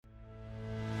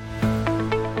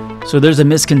So there's a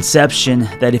misconception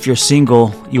that if you're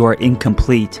single, you are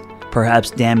incomplete, perhaps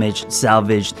damaged,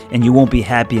 salvaged, and you won't be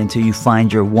happy until you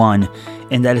find your one.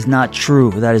 And that is not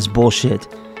true. That is bullshit.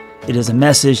 It is a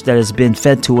message that has been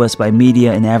fed to us by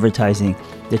media and advertising.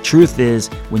 The truth is,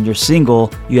 when you're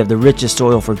single, you have the richest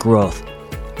soil for growth.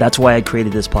 That's why I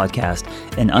created this podcast.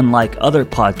 And unlike other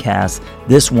podcasts,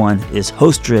 this one is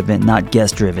host-driven, not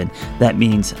guest-driven. That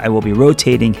means I will be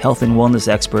rotating health and wellness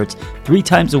experts 3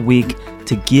 times a week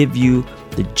to give you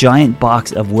the giant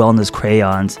box of wellness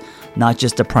crayons, not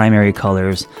just the primary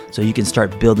colors, so you can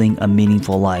start building a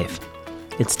meaningful life.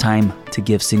 It's time to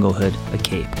give singlehood a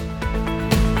cape.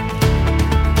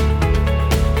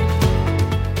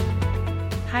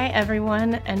 Hi,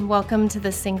 everyone, and welcome to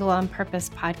the Single on Purpose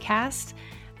podcast.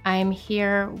 I'm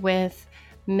here with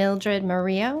Mildred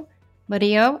Murillo.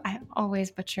 I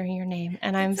always butcher your name,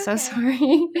 and I'm so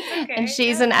sorry. Okay, and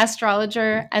she's an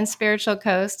astrologer and spiritual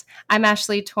coach. I'm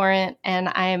Ashley Torrent, and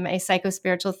I'm a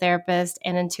psychospiritual therapist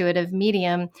and intuitive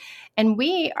medium. And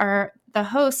we are the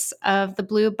hosts of the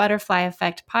Blue Butterfly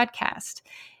Effect podcast.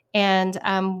 And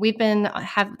our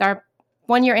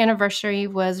 1-year anniversary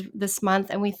was this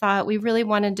month, and we thought we really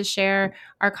wanted to share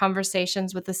our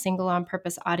conversations with the Single on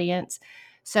Purpose audience.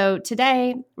 So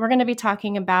today we're going to be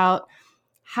talking about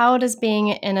how does being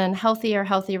in unhealthy or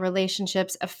healthy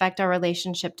relationships affect our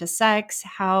relationship to sex?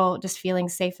 How does feeling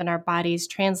safe in our bodies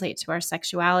translate to our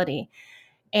sexuality?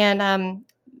 And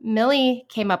Millie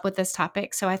came up with this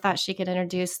topic, so I thought she could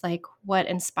introduce what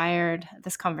inspired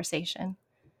this conversation.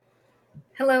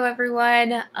 Hello,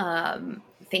 everyone.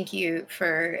 Thank you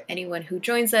for anyone who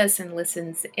joins us and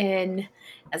listens in.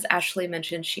 As Ashley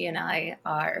mentioned, she and I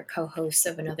are co-hosts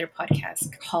of another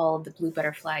podcast called the Blue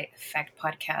Butterfly Effect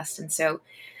podcast. And so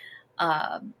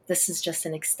this is just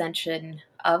an extension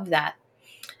of that.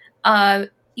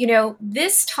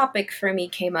 This topic for me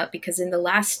came up because in the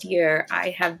last year,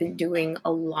 I have been doing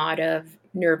a lot of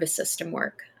nervous system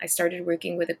work. I started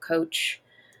working with a coach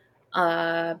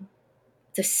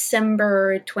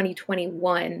December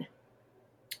 2021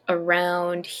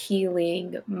 around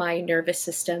healing my nervous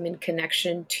system in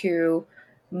connection to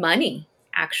money.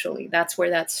 Actually, that's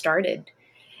where that started.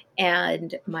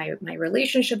 And my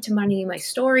relationship to money, my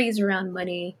stories around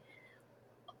money,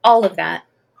 all of that.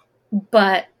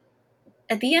 But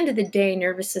at the end of the day,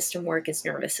 nervous system work is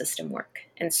nervous system work.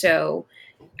 And so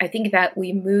I think that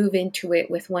we move into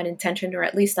it with one intention, or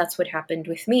at least that's what happened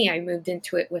with me. I moved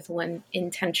into it with one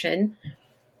intention,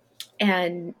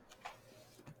 and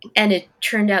it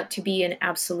turned out to be an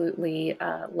absolutely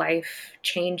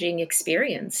life-changing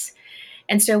experience.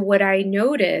 And so what I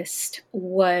noticed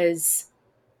was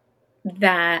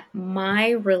that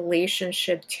my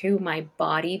relationship to my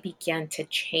body began to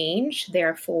change.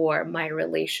 Therefore, my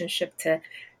relationship to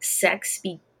sex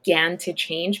began to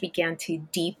change, began to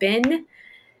deepen.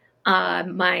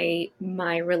 My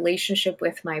relationship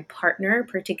with my partner,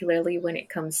 particularly when it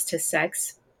comes to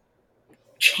sex,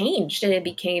 changed, and it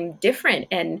became different.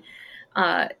 And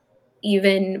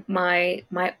even my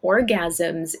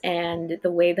orgasms and the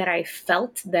way that I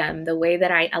felt them, the way that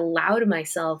I allowed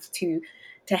myself to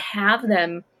have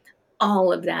them,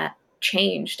 all of that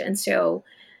changed. And so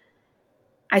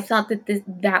I thought that this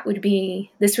would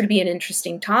be an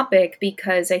interesting topic,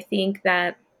 because I think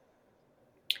that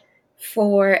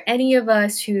for any of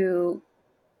us who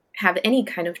have any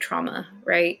kind of trauma,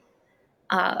 right?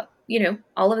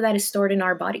 All of that is stored in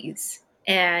our bodies,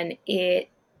 and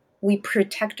we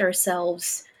protect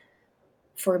ourselves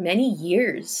for many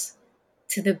years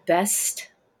to the best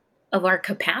of our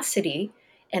capacity.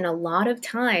 And a lot of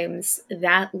times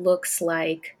that looks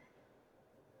like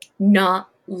not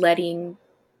letting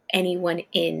anyone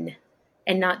in,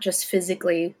 and not just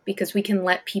physically, because we can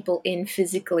let people in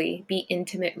physically, be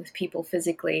intimate with people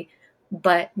physically,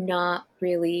 but not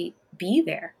really be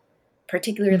there.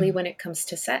 Particularly when it comes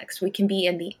to sex. We can be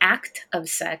in the act of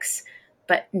sex,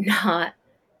 but not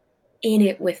in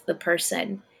it with the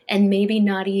person, and maybe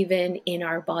not even in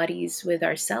our bodies with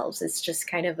ourselves. It's just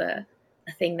kind of a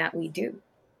thing that we do.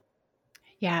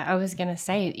 Yeah, I was going to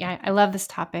say, I love this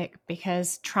topic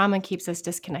because trauma keeps us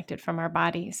disconnected from our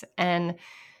bodies. And,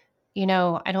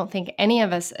 I don't think any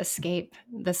of us escape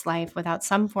this life without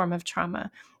some form of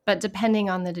trauma. But depending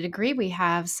on the degree we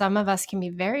have, some of us can be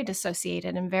very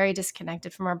dissociated and very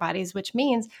disconnected from our bodies, which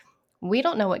means we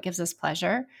don't know what gives us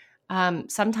pleasure.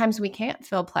 Sometimes we can't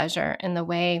feel pleasure in the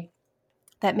way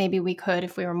that maybe we could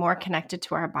if we were more connected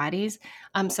to our bodies.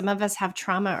 Some of us have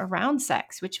trauma around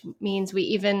sex, which means we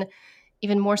even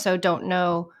more so don't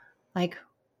know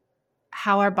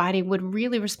how our body would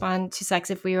really respond to sex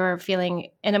if we were feeling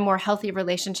in a more healthy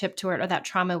relationship to it, or that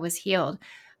trauma was healed.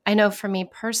 I know for me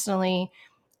personally,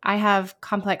 I have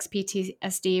complex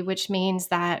PTSD, which means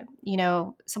that,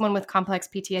 someone with complex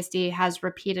PTSD has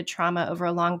repeated trauma over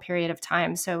a long period of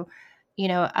time. So,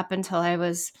 up until I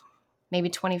was maybe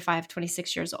 25,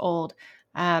 26 years old,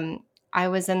 I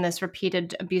was in this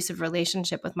repeated abusive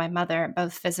relationship with my mother,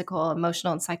 both physical,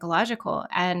 emotional, and psychological.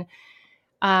 And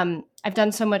I've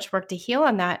done so much work to heal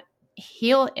in that.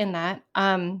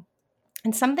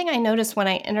 And something I noticed when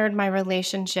I entered my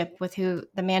relationship with the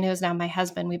man who is now my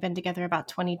husband, we've been together about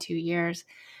 22 years.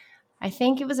 I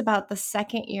think it was about the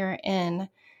second year in,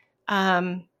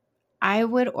 I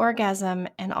would orgasm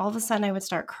and all of a sudden I would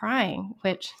start crying,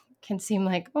 which can seem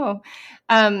like, but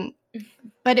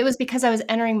it was because I was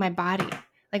entering my body.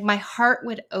 Like my heart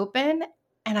would open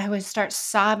and I would start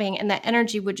sobbing and that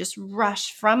energy would just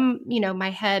rush from,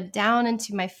 my head down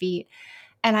into my feet.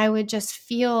 And I would just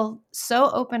feel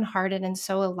so open-hearted and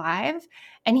so alive.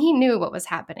 And he knew what was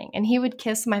happening. And he would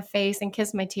kiss my face and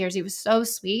kiss my tears. He was so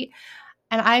sweet.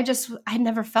 And I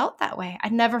never felt that way. I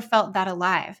never felt that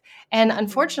alive. And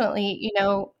unfortunately,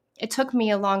 it took me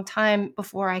a long time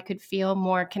before I could feel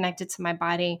more connected to my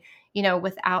body,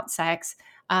 without sex.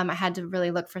 I had to really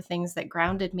look for things that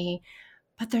grounded me.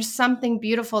 But there's something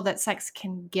beautiful that sex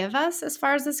can give us as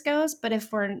far as this goes. But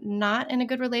if we're not in a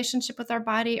good relationship with our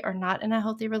body or not in a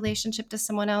healthy relationship to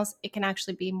someone else, it can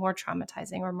actually be more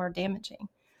traumatizing or more damaging.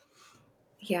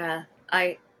 Yeah,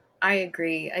 I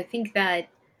agree. I think that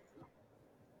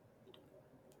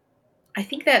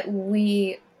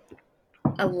we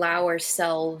allow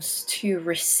ourselves to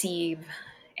receive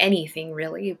anything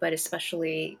really, but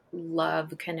especially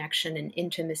love, connection, and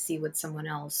intimacy with someone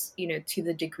else, to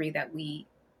the degree that we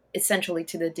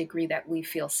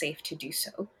feel safe to do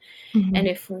so. Mm-hmm. And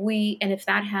if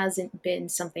that hasn't been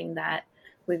something that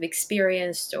we've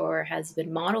experienced or has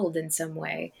been modeled in some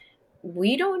way,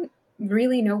 we don't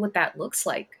really know what that looks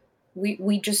like.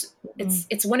 We just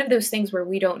it's one of those things where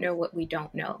we don't know what we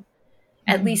don't know.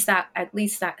 At least that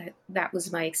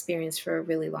was my experience for a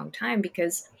really long time,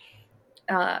 because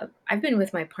I've been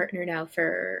with my partner now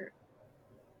for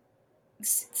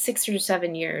 6 or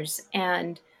 7 years,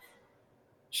 and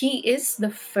he is the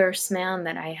first man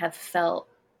that I have felt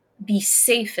the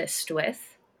safest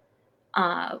with,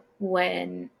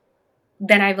 when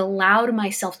that I've allowed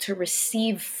myself to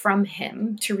receive from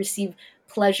him, to receive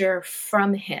pleasure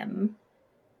from him.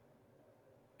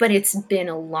 But it's been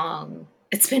a long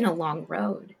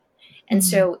road. And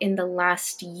so in the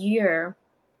last year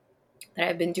that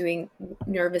I've been doing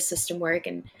nervous system work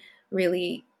and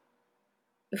really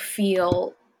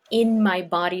feel in my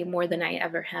body more than I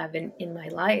ever have in my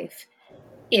life,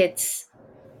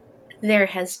 there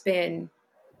has been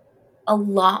a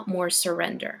lot more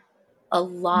surrender, a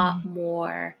lot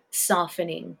more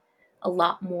softening, a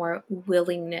lot more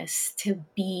willingness to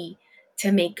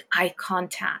make eye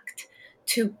contact,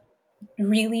 to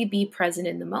really be present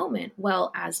in the moment.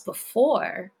 Well, as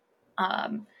before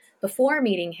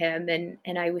meeting him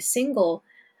and I was single,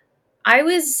 I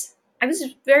was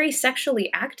very sexually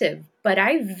active, but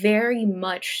I very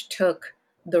much took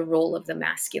the role of the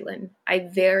masculine. I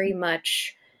very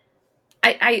much,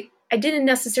 I didn't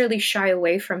necessarily shy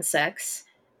away from sex.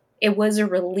 It was a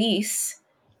release,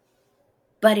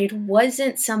 but it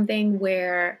wasn't something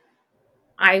where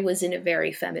I was in a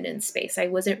very feminine space. I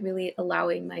wasn't really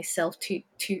allowing myself to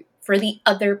for the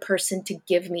other person to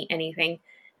give me anything.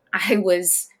 I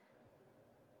was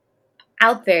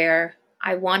out there.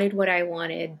 I wanted what I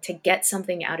wanted, to get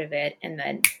something out of it, and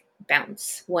then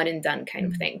bounce, one and done kind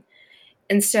of thing.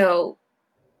 And so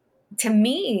to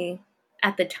me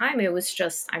at the time, it was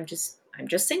just, I'm just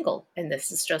single and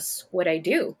this is just what I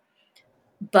do.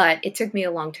 But it took me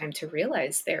a long time to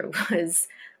realize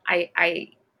I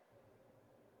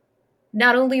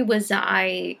not only was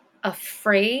I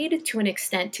afraid to an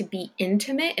extent to be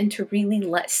intimate and to really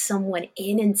let someone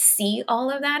in and see all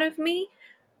of that of me,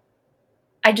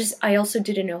 I also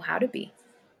didn't know how to be.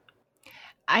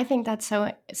 I think that's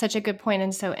such a good point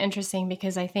and so interesting,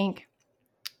 because I think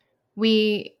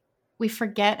we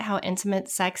forget how intimate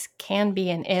sex can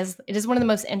be and is. It is one of the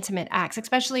most intimate acts,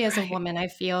 especially as a woman. I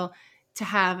feel, to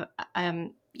have,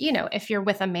 if you're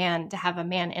with a man, to have a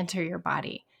man enter your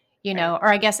body, or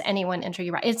I guess anyone enter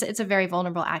your body. It's a very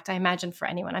vulnerable act, I imagine, for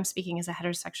anyone. I'm speaking as a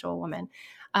heterosexual woman.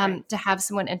 To have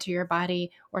someone enter your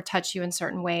body or touch you in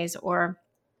certain ways, or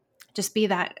just be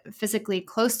that physically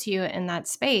close to you in that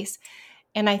space.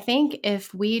 And I think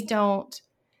if we don't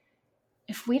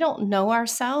know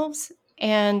ourselves,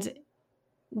 and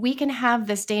we can have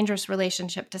this dangerous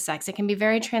relationship to sex. It can be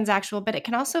very transactional, but it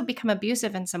can also become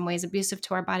abusive in some ways, abusive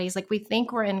to our bodies. Like we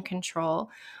think we're in control,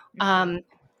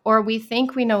 or we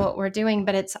think we know what we're doing,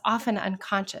 but it's often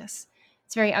unconscious.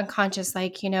 it's very unconscious.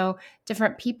 Like,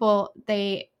 different people,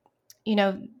 you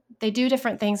know, they do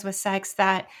different things with sex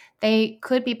that they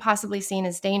could be possibly seen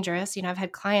as dangerous. I've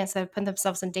had clients that have put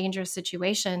themselves in dangerous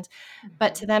situations,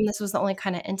 but to them, this was the only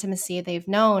kind of intimacy they've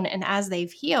known. And as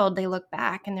they've healed, they look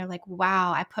back and they're like,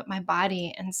 wow, I put my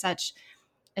body in such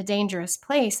a dangerous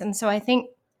place. And so I think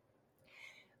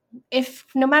if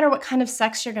no matter what kind of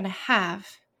sex you're going to have,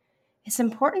 it's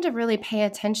important to really pay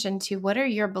attention to what are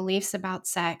your beliefs about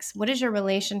sex? What is your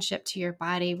relationship to your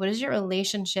body? What is your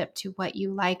relationship to what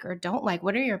you like or don't like?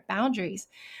 What are your boundaries?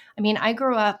 I mean, I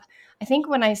grew up, I think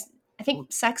I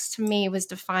think sex to me was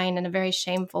defined in a very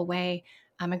shameful way.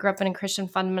 I grew up in a Christian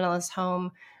fundamentalist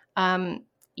home.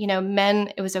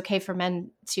 It was okay for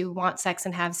men to want sex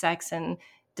and have sex and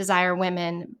desire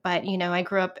women. But, I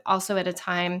grew up also at a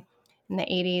time in the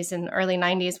 80s and early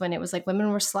 90s when it was like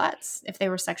women were sluts if they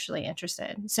were sexually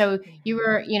interested. So you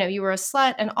were a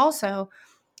slut. And also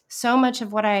so much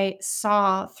of what I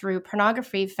saw through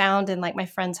pornography found in like my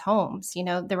friends' homes.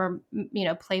 There were,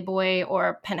 Playboy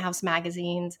or Penthouse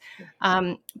magazines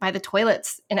by the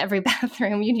toilets in every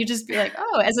bathroom. You just be like,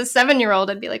 oh, as a 7-year-old,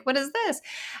 I'd be like, what is this?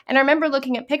 And I remember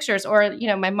looking at pictures or,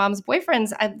 my mom's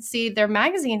boyfriends, I'd see their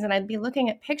magazines and I'd be looking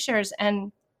at pictures.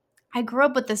 And I grew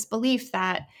up with this belief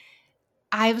that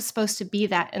I was supposed to be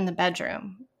that in the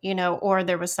bedroom, or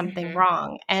there was something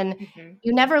wrong. And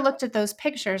you never looked at those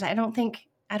pictures. I don't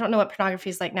know what pornography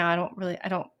is like now. I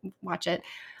don't watch it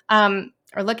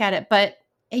or look at it, but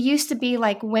it used to be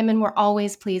like women were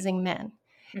always pleasing men.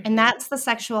 And that's the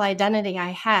sexual identity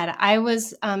I had. I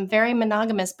was very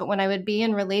monogamous, but when I would be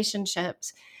in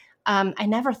relationships, I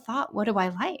never thought, what do I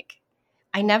like?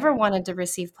 I never wanted to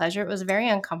receive pleasure. It was very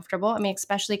uncomfortable. I mean,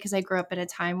 especially because I grew up at a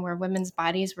time where women's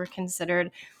bodies were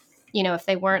considered, if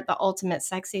they weren't the ultimate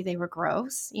sexy, they were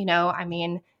gross. I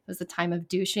mean, it was the time of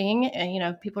douching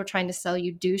and, people were trying to sell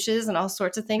you douches and all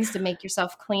sorts of things to make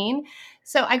yourself clean.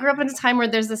 So I grew up in a time where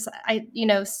there's this,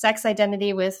 sex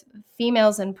identity with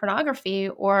females in pornography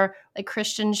or like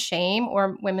Christian shame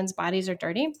or women's bodies are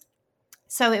dirty.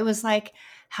 So it was like,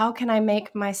 how can I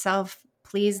make myself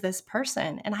please this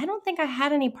person? And I don't think I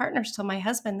had any partners till my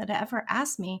husband that ever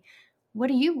asked me, what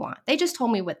do you want? They just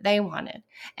told me what they wanted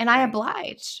and I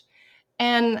obliged.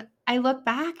 And I look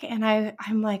back and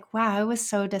I'm like, wow, I was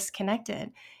so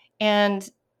disconnected.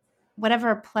 And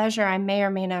whatever pleasure I may or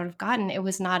may not have gotten, it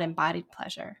was not embodied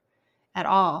pleasure at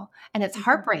all. And it's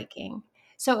heartbreaking.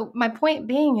 So my point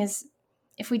being is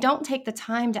if we don't take the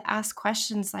time to ask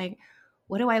questions like,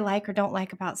 what do I like or don't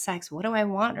like about sex? What do I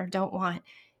want or don't want?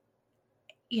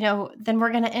 Then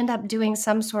we're going to end up doing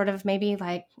some sort of maybe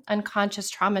like unconscious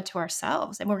trauma to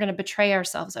ourselves, and we're going to betray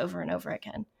ourselves over and over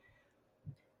again.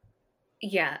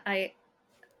 Yeah,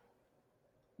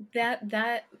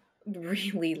 that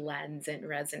really lands and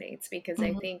resonates because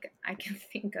I think I can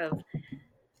think of,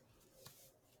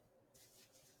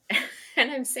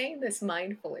 and I'm saying this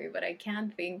mindfully, but I can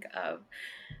think of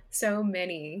so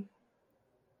many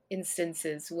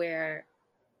instances where,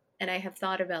 and I have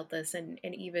thought about this, and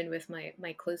even with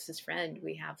my closest friend,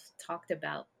 we have talked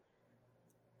about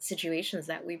situations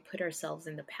that we put ourselves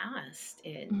in the past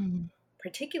in,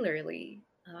 particularly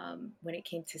when it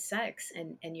came to sex.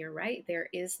 And you're right, there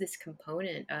is this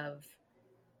component of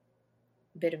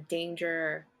a bit of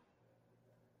danger,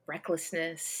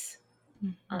 recklessness,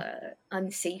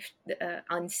 unsafe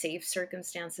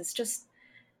circumstances, just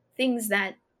things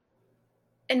that,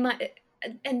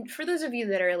 and for those of you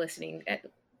that are listening,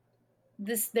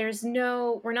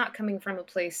 we're not coming from a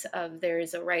place of there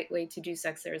is a right way to do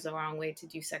sex, there is a wrong way to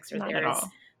do sex, or Not there at is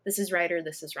all. this is right or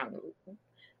this is wrong.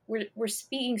 We're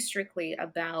speaking strictly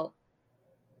about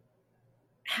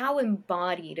how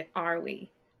embodied are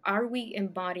we? Are we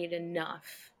embodied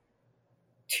enough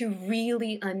to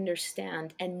really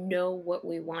understand and know what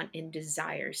we want and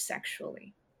desire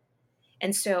sexually?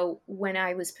 And so when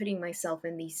I was putting myself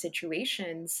in these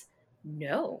situations,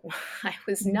 no, I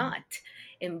was not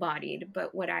embodied,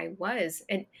 but what I was,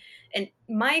 and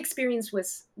my experience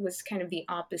was kind of the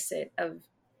opposite of,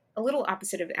 a little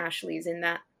opposite of Ashley's, in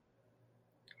that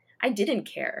I didn't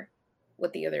care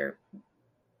what the other,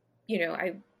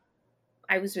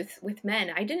 I was with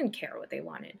men. I didn't care what they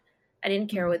wanted. I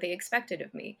didn't care what they expected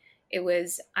of me. It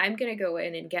was, I'm going to go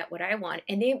in and get what I want.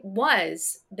 And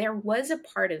there was a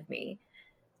part of me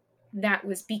that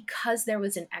was, because there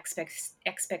was an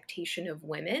expectation of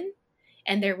women,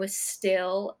 and there was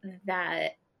still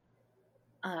that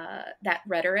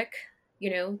rhetoric,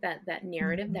 that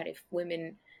narrative that if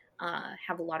women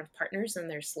have a lot of partners, then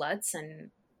they're sluts,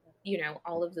 and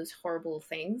all of those horrible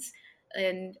things.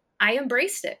 And I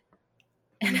embraced it,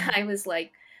 and I was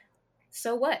like,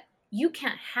 so what? You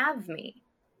can't have me.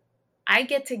 I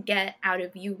get to get out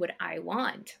of you what I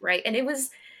want, right? And it was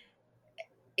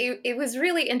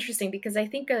really interesting because I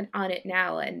think on it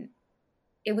now, and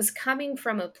it was coming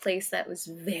from a place that was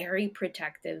very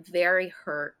protective, very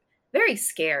hurt, very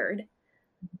scared.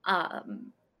 But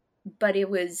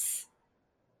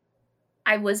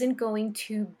I wasn't going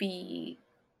to be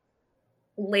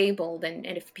labeled, and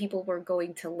if people were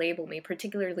going to label me,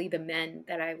 particularly the men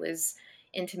that I was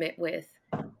intimate with,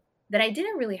 that I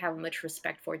didn't really have much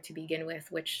respect for to begin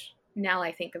with, which now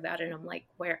I think about it, and I'm like,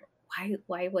 why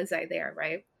was I there,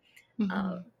 right?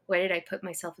 Mm-hmm. Why did I put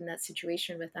myself in that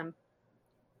situation with them?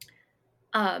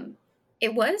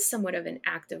 It was somewhat of an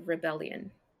act of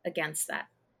rebellion against that.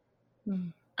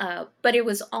 But it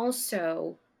was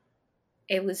also,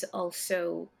 to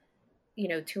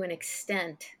an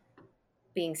extent,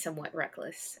 being somewhat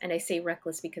reckless. And I say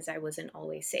reckless because I wasn't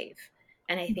always safe.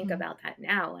 And I think about that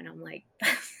now, and I'm like,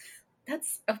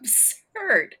 that's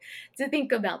absurd to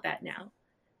think about that now.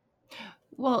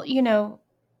 Well,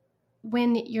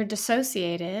 when you're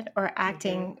dissociated or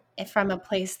acting from a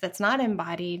place that's not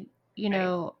embodied,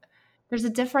 Right. there's a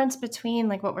difference between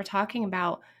like what we're talking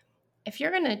about. If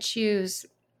you're going to choose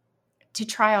to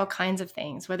try all kinds of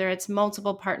things, whether it's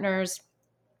multiple partners,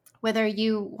 whether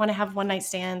you want to have one night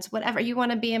stands, whatever you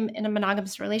want to be in a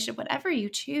monogamous relationship, whatever you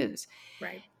choose,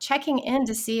 Right. checking in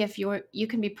to see if you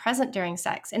can be present during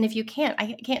sex. And if you can't,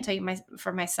 I can't tell you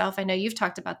for myself, I know you've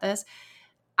talked about this.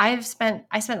 I spent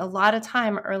a lot of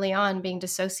time early on being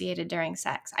dissociated during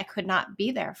sex. I could not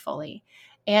be there fully.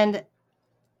 And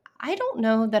I don't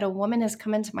know that a woman has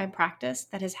come into my practice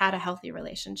that has had a healthy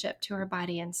relationship to her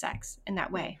body and sex in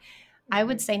that way. I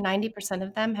would say 90%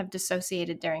 of them have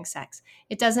dissociated during sex.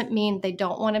 It doesn't mean they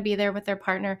don't want to be there with their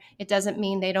partner. It doesn't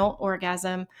mean they don't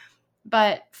orgasm.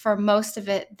 But for most of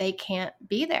it, they can't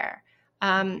be there.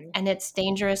 And it's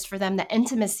dangerous for them. The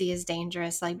intimacy is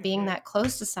dangerous. Like being that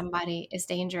close to somebody is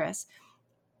dangerous.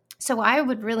 So I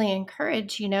would really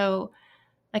encourage,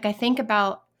 like I think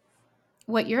about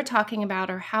what you're talking about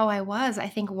or how I was. I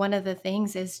think one of the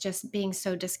things is just being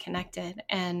so disconnected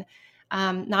and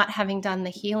not having done the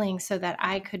healing so that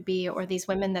I could be, or these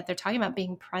women that they're talking about,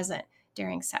 being present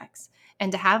during sex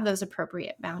and to have those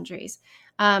appropriate boundaries.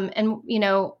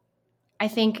 I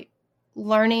think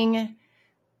learning,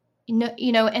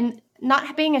 and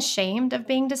not being ashamed of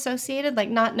being dissociated, like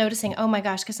not noticing, oh my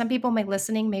gosh, because some people may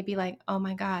listening may be like, oh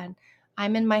my God,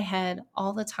 I'm in my head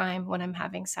all the time when I'm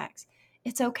having sex.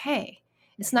 It's okay.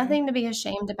 It's nothing to be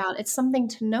ashamed about. It's something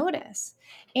to notice.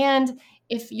 And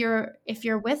if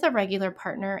you're with a regular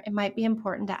partner, it might be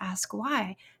important to ask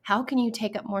why. How can you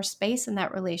take up more space in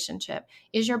that relationship?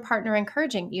 Is your partner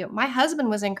encouraging you? My husband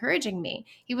was encouraging me.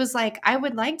 He was like, I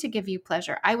would like to give you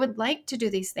pleasure. I would like to do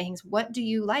these things. What do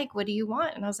you like? What do you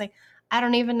want? And I was like, I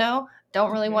don't even know.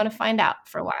 Don't really want to find out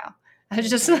for a while. I was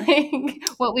just like,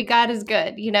 what we got is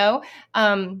good,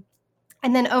 And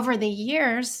then over the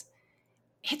years,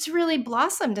 it's really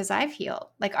blossomed as I've healed.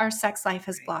 Like our sex life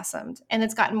has blossomed and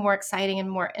it's gotten more exciting and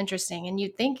more interesting. And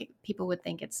you'd think people would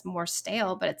think it's more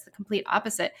stale, but it's the complete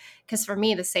opposite. Because for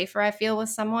me, the safer I feel with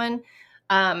someone,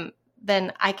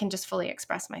 then I can just fully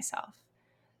express myself.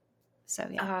 So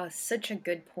yeah. Such a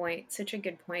good point. Such a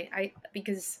good point.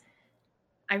 Because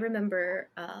I remember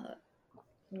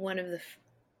one of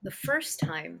the first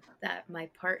time that my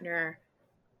partner,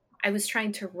 I was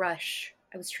trying to rush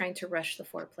the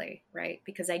foreplay, right?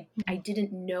 Because I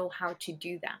didn't know how to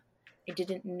do that. I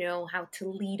didn't know how to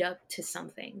lead up to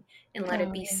something and let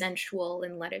it be sensual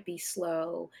and let it be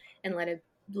slow and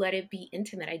let it be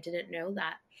intimate. I didn't know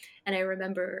that. And I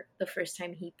remember the first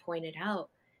time he pointed out,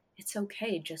 it's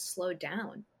okay, just slow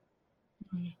down.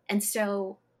 And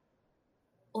so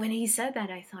when he said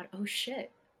that, I thought, oh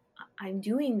shit, I'm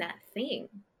doing that thing.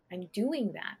 I'm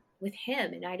doing that with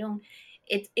him. And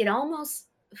it almost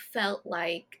felt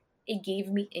like it gave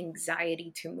me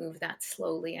anxiety to move that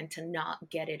slowly and to not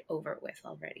get it over with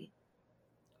already.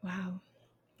 Wow.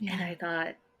 Yeah. And I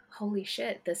thought, holy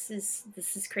shit, this is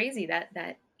crazy. That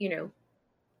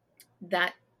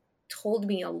told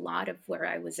me a lot of where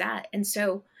I was at. And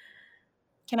so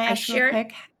can I ask real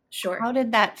quick? Sure. How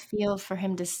did that feel for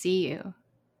him to see you?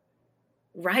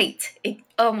 Right.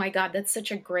 Oh my God, that's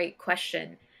such a great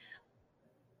question.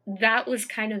 That was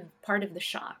kind of part of the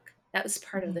shock. That was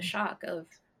part of the shock of,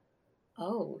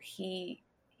 oh, he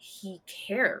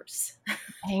cares.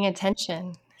 Paying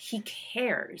attention. He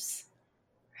cares.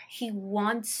 He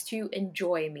wants to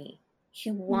enjoy me.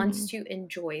 He wants to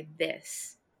enjoy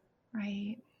this.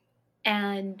 Right.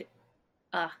 And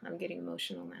I'm getting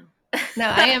emotional now. No,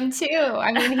 I am too.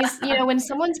 I mean, he's, when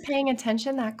someone's paying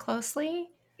attention that closely,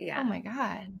 yeah. Oh my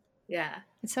God. Yeah.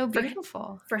 It's so For,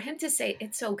 beautiful. for him to say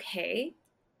it's okay,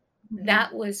 Mhm.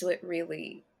 that was what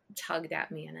really tugged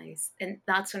at me. And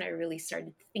that's when I really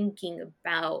started thinking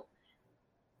about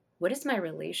what is my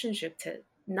relationship to,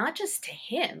 not just to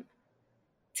him,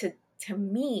 to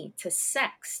me, to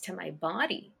sex, to my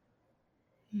body.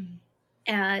 Mm.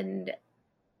 And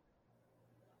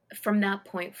from that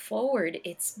point forward,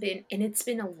 it's been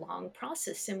a long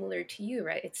process, similar to you,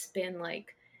 right? It's been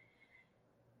like,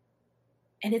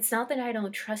 and it's not that I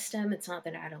don't trust him, it's not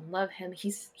that I don't love him.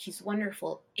 He's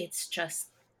wonderful. It's just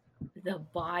the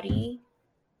body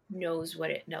knows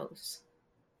what it knows.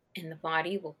 And the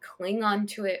body will cling on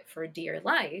to it for dear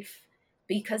life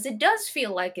because it does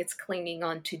feel like it's clinging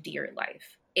on to dear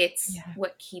life. It's Yeah.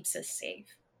 what keeps us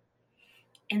safe.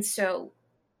 And so,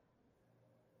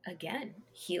 again,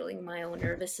 healing my own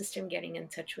nervous system, getting in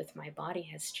touch with my body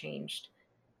has changed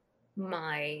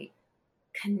my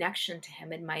connection to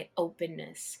him and my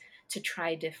openness to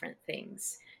try different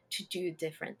things, to do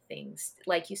different things,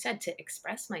 like you said, to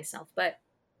express myself. But,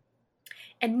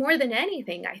 and more than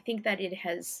anything, I think that it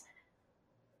has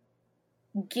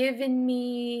given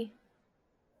me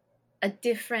a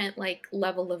different like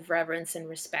level of reverence and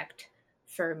respect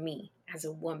for me as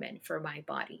a woman, for my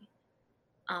body.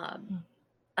 um Mm.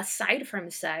 Aside from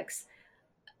sex,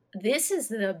 this is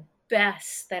the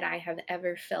best that I have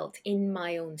ever felt in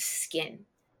my own skin.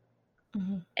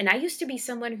 Mhm. And I used to be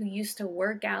someone who used to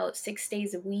work out 6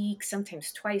 days a week,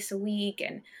 sometimes twice a week,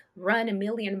 and run a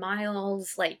million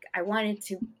miles. Like I wanted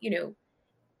to,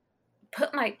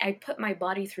 I put my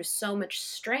body through so much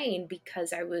strain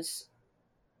because I was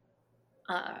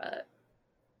uh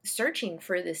searching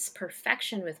for this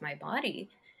perfection with my body.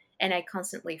 And I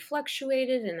constantly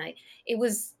fluctuated, and it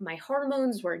was, my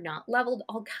hormones were not leveled,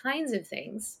 all kinds of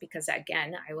things, because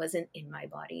again, I wasn't in my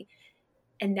body.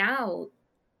 And now,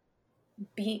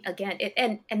 be again it,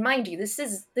 and mind you, this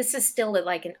is still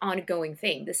like an ongoing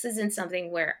thing. This isn't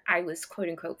something where I was quote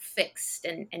unquote fixed,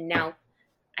 and now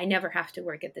I never have to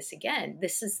work at this again.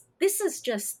 This is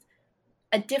just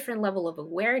a different level of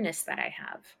awareness that I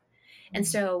have. And Mm.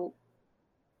 so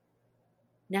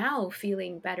now,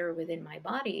 feeling better within my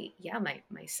body, yeah, my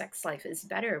sex life is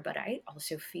better, but I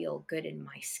also feel good in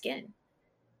my skin,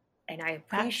 and I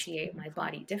That's appreciate my beautiful.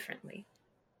 body differently.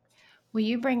 Well,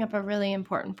 you bring up a really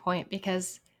important point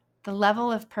because the level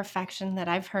of perfection that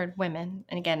I've heard women,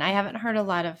 and again, I haven't heard a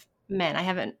lot of men. I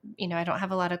haven't, I don't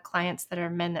have a lot of clients that are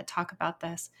men that talk about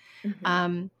this. Hmm.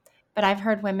 Um, but I've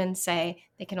heard women say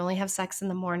they can only have sex in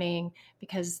the morning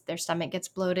because their stomach gets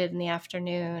bloated in the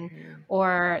afternoon, Hmm.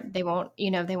 or they won't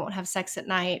have sex at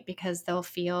night because they'll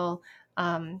feel,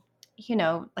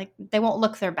 like they won't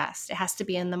look their best. It has to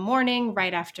be in the morning,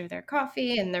 right after their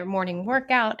coffee and their morning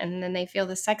workout, and then they feel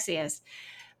the sexiest.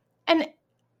 And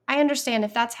I understand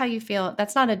if that's how you feel,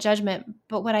 that's not a judgment.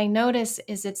 But what I notice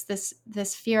is it's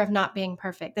this fear of not being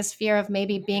perfect, this fear of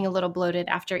maybe being a little bloated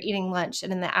after eating lunch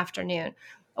and in the afternoon,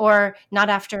 or not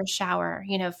after a shower,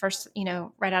 first,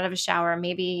 right out of a shower,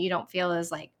 maybe you don't feel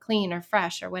as like clean or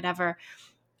fresh or whatever.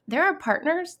 There are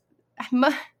partners. I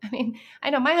mean, I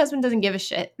know my husband doesn't give a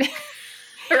shit.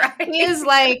 He is Right.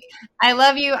 like, I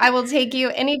love you. I will take you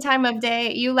any time of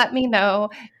day. You let me know.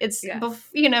 It's, Yeah.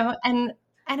 and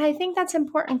I think that's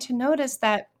important to notice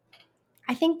that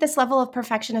I think this level of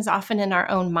perfection is often in our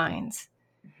own minds,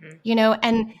 Hmm.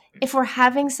 and if we're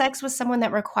having sex with someone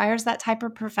that requires that type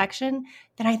of perfection,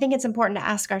 then I think it's important to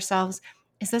ask ourselves,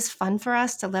 is this fun for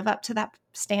us to live up to that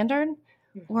standard?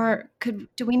 Hmm. Or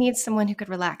do we need someone who could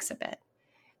relax a bit?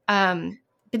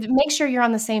 But make sure you're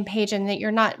on the same page and that you're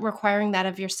not requiring that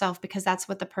of yourself because that's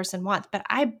what the person wants. But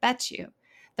I bet you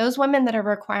those women that are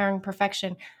requiring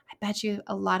perfection, I bet you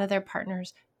a lot of their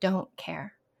partners don't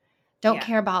Yeah.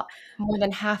 care about more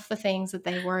than half the things that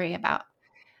they worry about.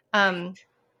 Um, Right.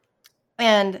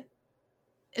 and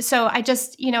so I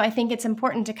just, I think it's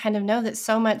important to kind of know that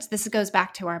so much, this goes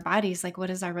back to our bodies. Like, what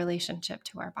is our relationship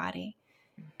to our body?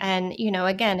 Hmm. And,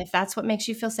 again, if that's what makes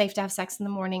you feel safe to have sex in the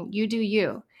morning, you do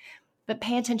you, but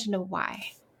pay attention to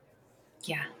why.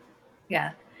 Yeah.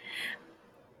 Yeah.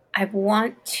 I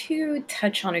want to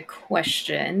touch on a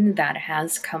question that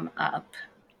has come up.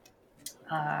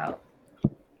 Uh,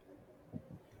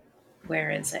 where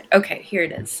is it? Okay, here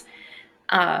it is.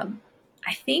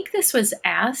 I think this was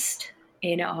asked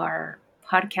in our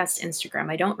podcast Instagram.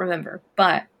 I don't remember,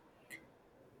 but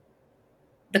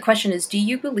the question is, do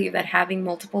you believe that having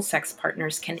multiple sex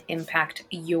partners can impact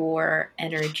your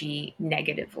energy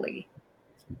negatively?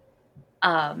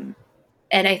 Um,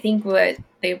 and I think what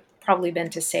they probably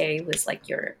meant to say was like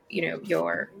your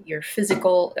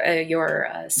physical,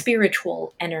 your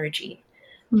spiritual energy.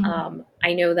 Mhm.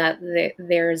 I know that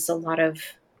there's a lot of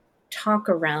talk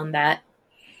around that.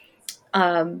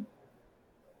 Um,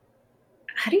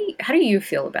 how do you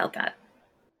feel about that?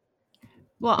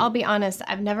 Well, I'll be honest,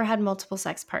 I've never had multiple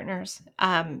sex partners.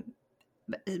 But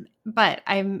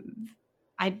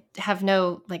I have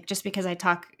no, like, just because I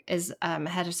talk as a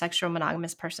heterosexual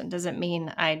monogamous person doesn't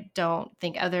mean I don't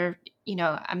think other,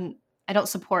 I don't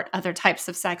support other types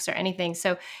of sex or anything.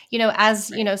 So,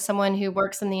 as, Right. someone who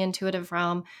works in the intuitive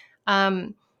realm,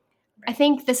 um, I Right.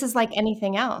 think this is like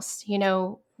anything else.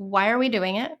 Why are we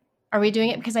doing it? Are we doing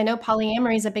it Mhm. because I know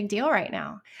polyamory is a big deal right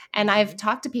now? And I've Mhm.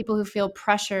 talked to people who feel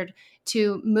pressured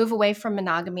to move away from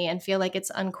monogamy and feel like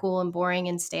it's uncool and boring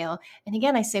and stale. And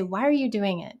again, I say, why are you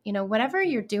doing it? Whatever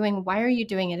you're Mhm. doing, why are you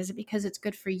doing it? Is it because it's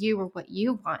good for you or what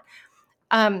you want?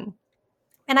 Um,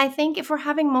 and I think if we're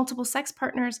having multiple sex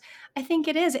partners, I think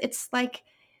it is. It's like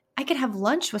I could have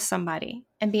lunch with somebody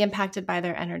and be impacted by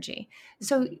their energy.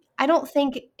 So Mhm. I don't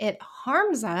think it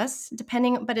harms us,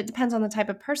 but it depends on the type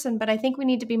of person. But I think we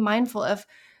need to be mindful of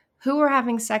who we're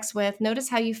having sex with. Notice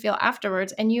how you feel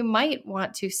afterwards. And you might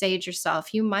want to sage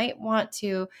yourself. You might want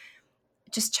to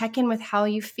just check in with how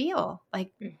you feel.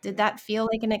 Like, did Mhm. that feel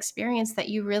like an experience that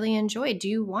you really enjoyed? Do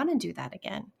you want to do that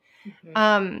again? Mhm.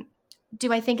 Um,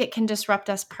 do I think it can disrupt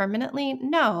us permanently?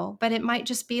 No, but it might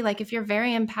just be like if you're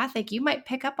very empathic, you might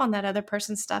pick up on that other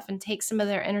person's stuff and take some of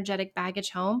their energetic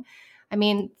baggage home. I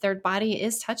mean, their body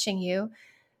is touching you.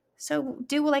 So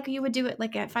do like you would do it.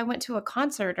 Like if I went to a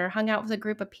concert or hung out with a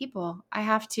group of people, I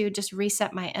have to just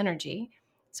reset my energy.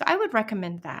 So I would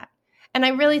recommend that. And I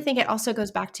really Right. think it also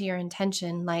goes back to your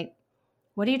intention. Like,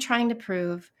 what are you trying to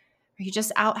prove? Are you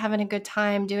just out having a good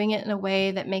time, doing it in a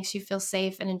way that makes you feel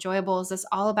safe and enjoyable? Is this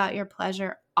all about your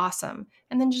pleasure? Awesome.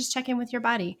 And then just check in with your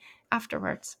body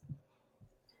afterwards.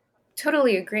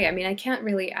 Totally agree. I mean, I can't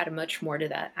really add much more to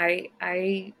that.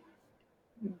 I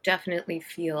definitely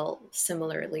feel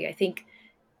similarly. I think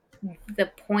the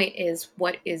point is,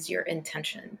 what is your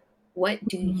intention? What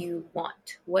do Mhm. you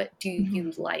want? What do you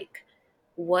Mhm. like?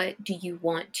 What do you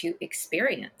want to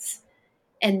experience?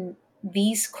 And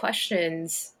these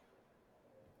questions,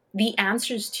 the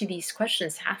answers to these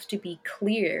questions have to be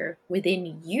clear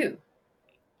within you.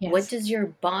 What Yes. does your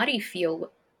body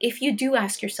feel? If you do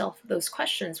ask yourself those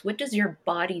questions, what does your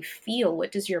body feel?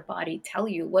 What does your body tell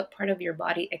you? What part of your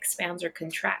body expands or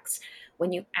contracts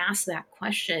when you ask that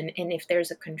question? And if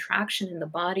there's a contraction in the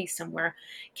body somewhere,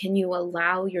 can you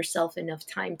allow yourself enough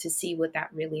time to see what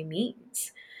that really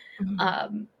means? Mhm.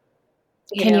 Um,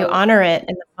 you Can you know, honor it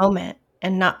in the moment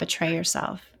and not betray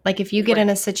yourself? Like if you get in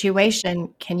a right.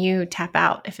 situation, can you tap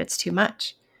out if it's too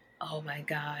much? Oh my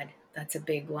God, that's a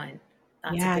big one.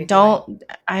 That's a Yeah, big one. don't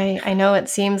I know it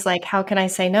seems like how can I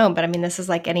say no? But I mean, this is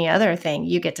like any other thing.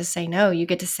 You get to say no. You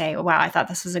get to say, "Wow, I thought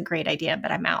this was a great idea,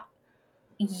 but I'm out."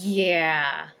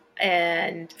 Yeah.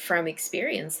 And from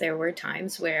experience, there were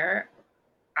times where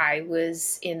I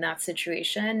was in that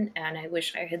situation and I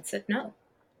wish I had said no.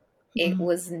 It Mhm.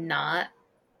 was not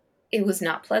it was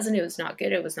not pleasant, it was not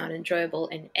good, it was not enjoyable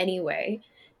in any way.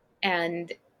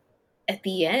 And at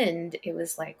the end, it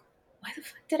was like, why the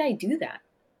fuck did I do that?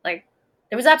 Like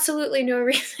there was absolutely no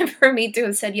reason for me to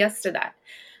have said yes to that.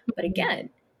 But Mhm. again,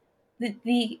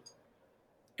 the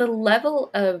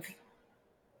level of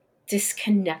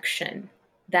disconnection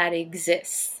that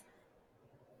exists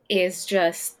is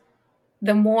just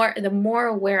the more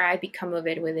aware I become of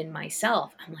it within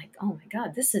myself, I'm like, oh my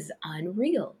God, this is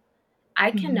unreal.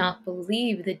 I Mhm. cannot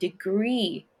believe the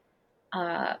degree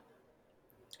uh,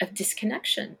 of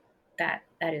disconnection that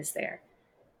is there.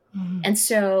 Mhm. And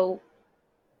so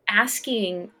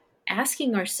asking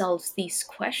ourselves these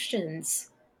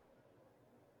questions,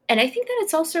 and I think that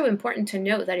it's also important to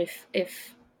note that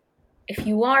if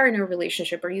you are in a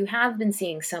relationship or you have been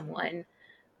seeing someone,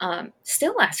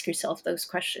 still ask yourself those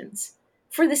questions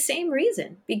for the same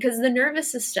reason, because the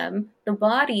nervous system, the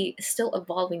body is still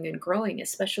evolving and growing,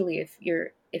 especially if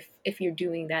you're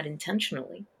doing that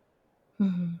intentionally.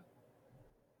 Mhm.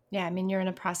 Yeah, I mean, you're in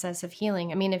a process of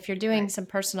healing. I mean, if you're doing Right. some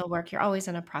personal work, you're always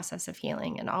in a process of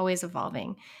healing and always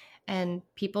evolving. And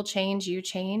people change, you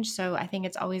change. So I think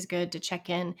it's always good to check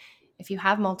in. If you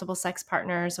have multiple sex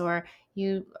partners or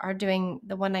you are doing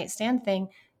the one night stand thing,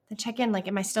 then check in like,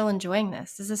 am I still enjoying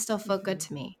this? Does this still feel good Hmm.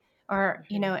 to me? Or,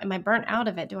 Hmm. am I burnt out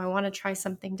of it? Do I want to try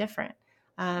something different?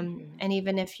 Hmm. And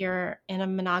even if you're in a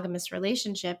monogamous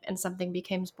relationship and something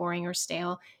becomes boring or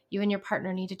stale, you and your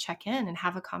partner need to check in and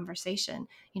have a conversation.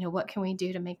 What can we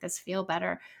do to make this feel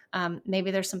better?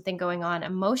 Maybe there's something going on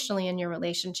emotionally in your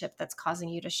relationship that's causing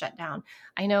you to shut down.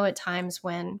 I know at times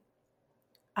when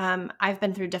I've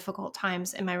been through difficult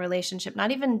times in my relationship,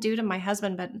 not even due to my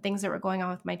husband, but things that were going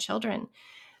on with my children.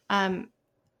 um,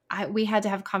 we had to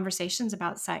have conversations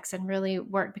about sex and really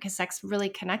work, because sex really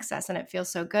connects us and it feels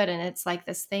so good. And it's like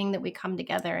this thing that we come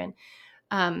together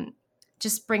and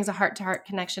just brings a heart-to-heart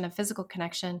connection, a physical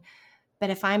connection. But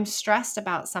if I'm stressed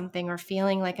about something or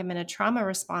feeling like I'm in a trauma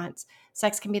response,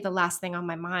 sex can be the last thing on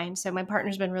my mind. So my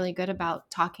partner's been really good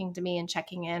about talking to me and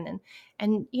checking in.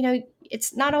 And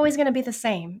it's not always going to be the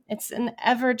same. It's an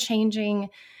ever-changing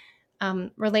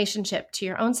relationship to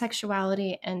your own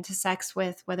sexuality and to sex,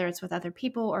 with whether it's with other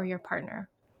people or your partner.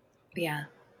 Yeah.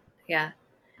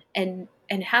 And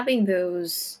having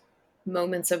those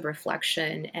moments of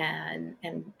reflection and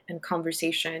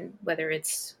conversation, whether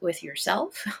it's with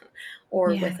yourself or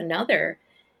with another,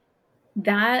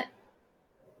 that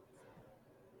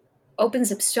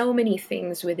opens up so many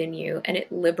things within you, and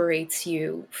it liberates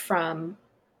you from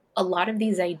a lot of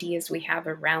these ideas we have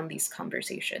around these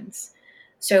conversations.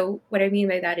 So what I mean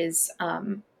by that is,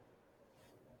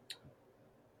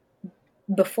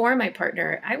 before my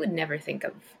partner, I would never think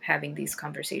of having these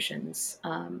conversations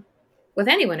with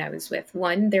anyone I was with.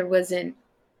 One, they were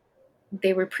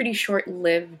pretty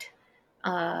short-lived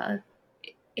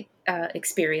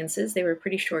experiences. They were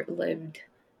pretty short-lived,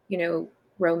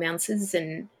 romances.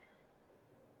 And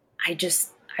I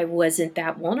wasn't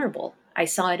that vulnerable. I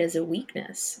saw it as a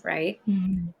weakness, right?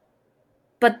 Mm-hmm.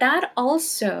 But that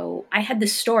also, I had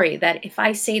this story that if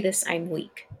I say this, I'm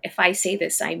weak. If I say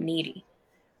this, I'm needy.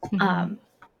 Mm-hmm.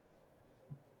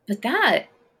 But that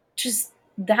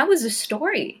was a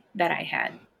story that I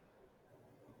had.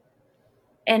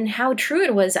 And how true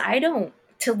it was,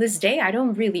 till this day, I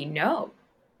don't really know,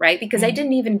 right? Because I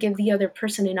didn't even give the other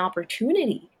person an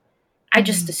opportunity. I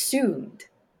just assumed.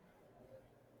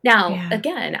 Now,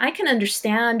 again, I can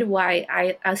understand why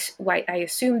I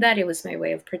assumed that. It was my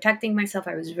way of protecting myself.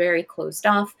 I was very closed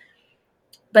off.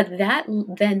 But that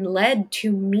then led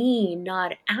to me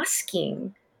not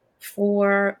asking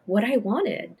for what I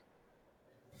wanted.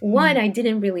 One, I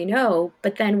didn't really know,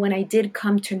 but then when I did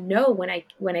come to know, when I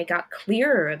got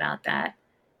clearer about that,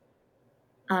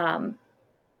 I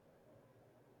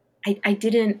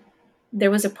didn't. There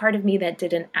was a part of me that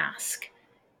didn't ask.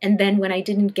 And then when I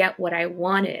didn't get what I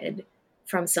wanted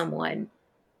from someone,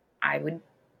 I would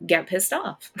get pissed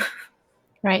off.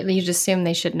 Right. You just assume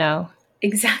they should know.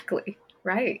 Exactly.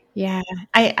 Right. Yeah.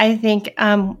 I think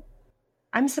I'm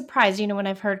surprised, when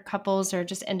I've heard couples or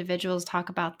just individuals talk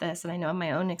about this, and I know in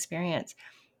my own experience,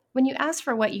 when you ask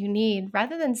for what you need,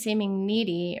 rather than seeming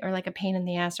needy or like a pain in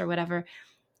the ass or whatever,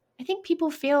 I think people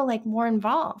feel like more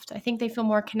involved. I think they feel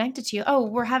more connected to you. Oh,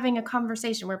 we're having a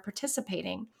conversation. We're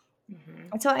participating.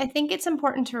 Mm-hmm. And so I think it's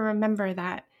important to remember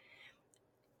that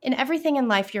in everything in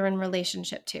life, you're in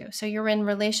relationship to. So you're in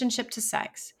relationship to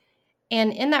sex.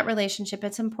 And in that relationship,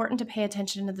 it's important to pay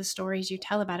attention to the stories you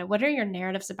tell about it. What are your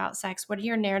narratives about sex? What are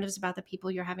your narratives about the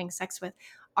people you're having sex with?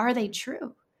 Are they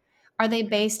true? Are they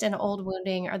based in old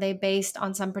wounding? Are they based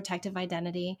on some protective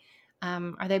identity?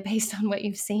 Are they based on what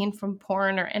you've seen from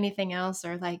porn or anything else,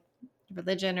 or like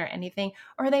religion or anything?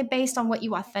 Or are they based on what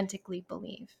you authentically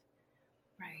believe?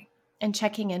 Right. And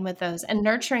checking in with those and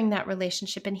nurturing that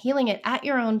relationship and healing it at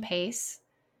your own pace.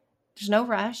 There's no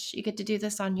rush. You get to do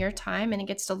this on your time, and it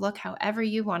gets to look however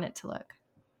you want it to look.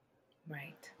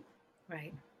 Right.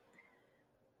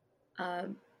 I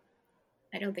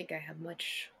don't think I have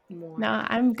much more. No,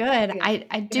 I'm good. Yeah.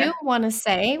 I do want to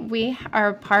say we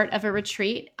are part of a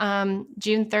retreat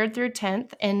June 3rd through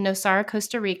 10th in Nosara,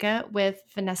 Costa Rica with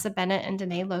Vanessa Bennett and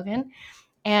Danae Logan.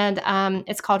 And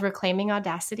it's called Reclaiming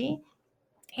Audacity.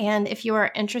 And if you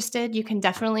are interested, you can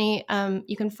definitely,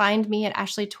 you can find me at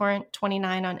Ashley Torrent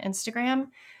 29 on Instagram.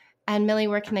 And Millie,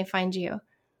 where can they find you?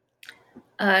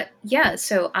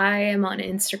 So I am on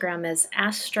Instagram as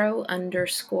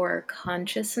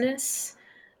astro_consciousness.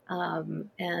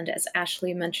 And as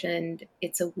Ashley mentioned,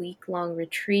 it's a week-long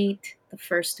retreat, the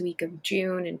first week of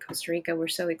June in Costa Rica. We're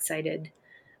so excited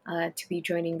to be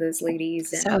joining those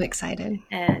ladies. So excited.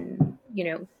 And,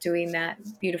 doing that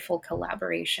beautiful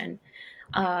collaboration.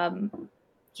 Thank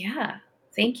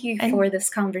you for this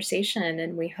conversation,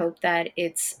 and we hope that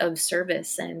it's of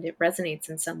service and it resonates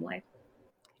in some way.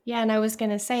 Yeah, and I was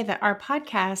going to say that our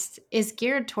podcast is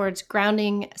geared towards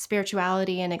grounding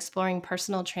spirituality and exploring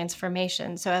personal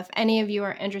transformation. So if any of you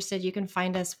are interested, you can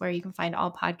find us where you can find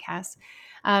all podcasts.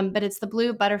 But it's the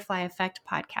Blue Butterfly Effect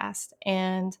podcast.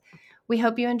 And we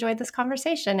hope you enjoyed this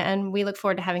conversation, and we look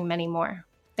forward to having many more.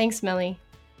 Thanks, Millie.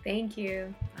 Thank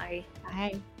you. Bye.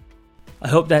 Bye. I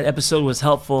hope that episode was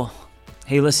helpful.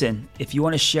 Hey, listen, if you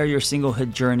want to share your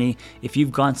singlehood journey, if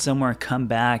you've gone somewhere and come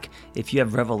back, if you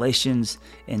have revelations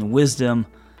and wisdom,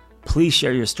 please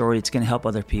share your story. It's going to help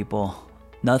other people.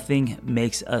 Nothing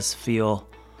makes us feel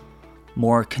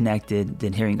more connected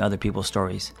than hearing other people's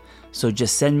stories. So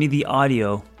just send me the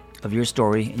audio of your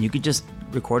story, and you could just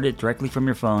record it directly from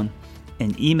your phone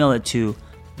and email it to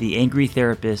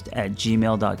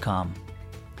theangrytherapist@gmail.com.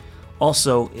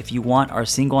 Also, if you want our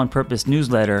Single on Purpose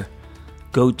newsletter,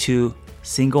 go to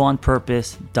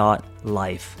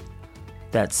singleonpurpose.life.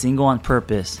 That's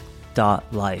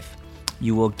singleonpurpose.life.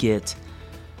 You will get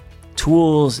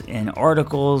tools and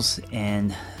articles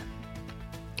and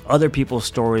other people's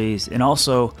stories, and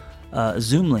also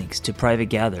Zoom links to private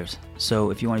gathers.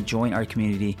 So if you want to join our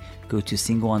community, go to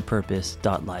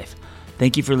singleonpurpose.life.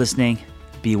 Thank you for listening.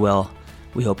 Be well.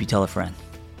 We hope you tell a friend.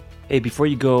 Hey, before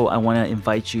you go, I want to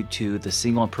invite you to the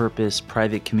Single on Purpose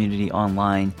private community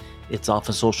online. It's off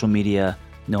of social media.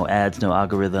 No ads, no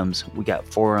algorithms. We got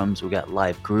forums, we got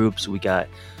live groups, we got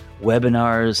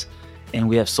webinars, and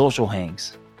we have social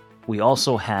hangs. We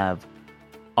also have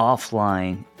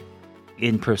offline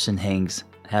in-person hangs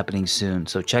happening soon.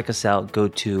 So check us out. Go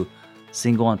to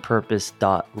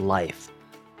singleonpurpose.life.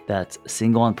 That's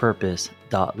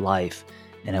singleonpurpose.life,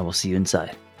 and I will see you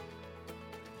inside.